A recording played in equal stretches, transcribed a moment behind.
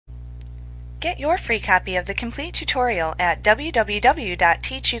Get your free copy of the complete tutorial at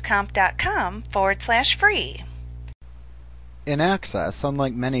www.teachucomp.com/free. In Access,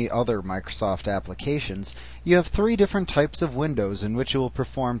 unlike many other Microsoft applications, you have three different types of windows in which you will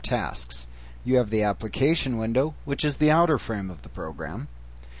perform tasks. You have the application window, which is the outer frame of the program,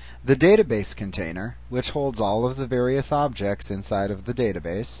 the database container, which holds all of the various objects inside of the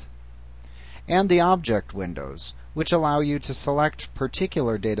database, and the object windows, which allow you to select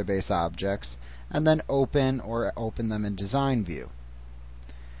particular database objects and then open them in design view.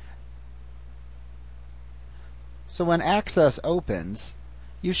 So when Access opens,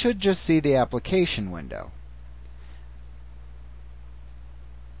 you should just see the application window.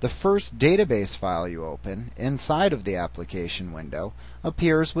 The first database file you open inside of the application window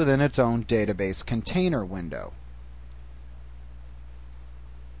appears within its own database container window.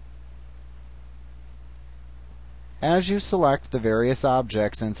 As you select the various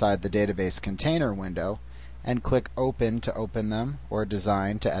objects inside the database container window and click Open to open them or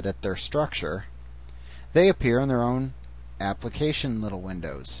Design to edit their structure, they appear in their own application little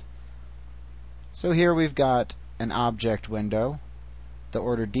windows. So here we've got an object window, the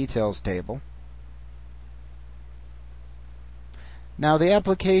order details table. Now the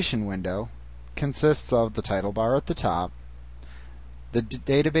application window consists of the title bar at the top, the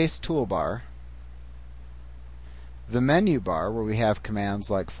database toolbar, the menu bar where we have commands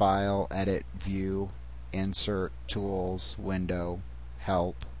like File, Edit, View, Insert, Tools, Window,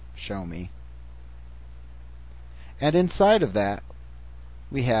 Help, Show Me. And inside of that,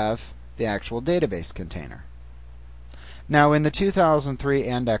 we have the actual database container. Now, in the 2003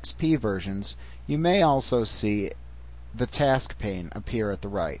 and XP versions, you may also see the task pane appear at the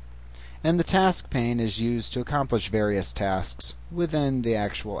right. And the task pane is used to accomplish various tasks within the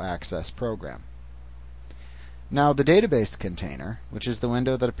actual Access program. Now, the database container, which is the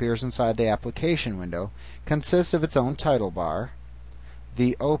window that appears inside the application window, consists of its own title bar,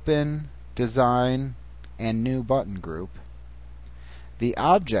 the Open, Design, and New button group, the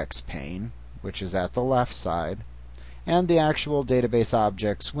Objects pane, which is at the left side, and the actual database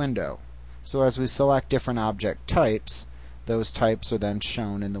objects window. So as we select different object types, those types are then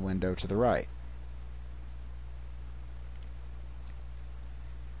shown in the window to the right.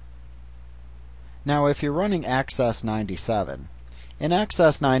 Now if you're running Access 97, in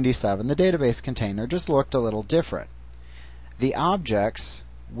Access 97 the database container just looked a little different. The objects,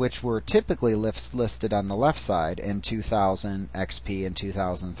 which were typically listed on the left side in 2000, XP, and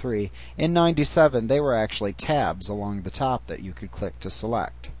 2003, in 97 they were actually tabs along the top that you could click to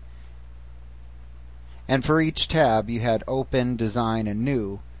select. And for each tab you had Open, Design, and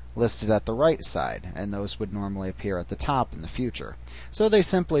New listed at the right side, and those would normally appear at the top in the future. So they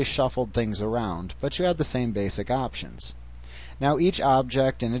simply shuffled things around, but you had the same basic options. Now each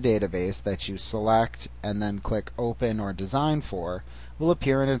object in a database that you select and then click Open or Design for will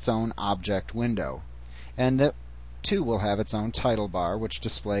appear in its own object window, and that too will have its own title bar which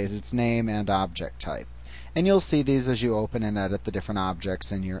displays its name and object type. And you'll see these as you open and edit the different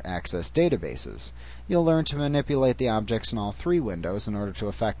objects in your Access databases. You'll learn to manipulate the objects in all three windows in order to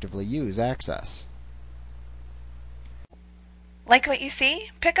effectively use Access. Like what you see?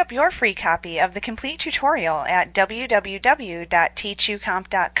 Pick up your free copy of the complete tutorial at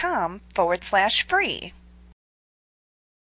www.teachucomp.com/free.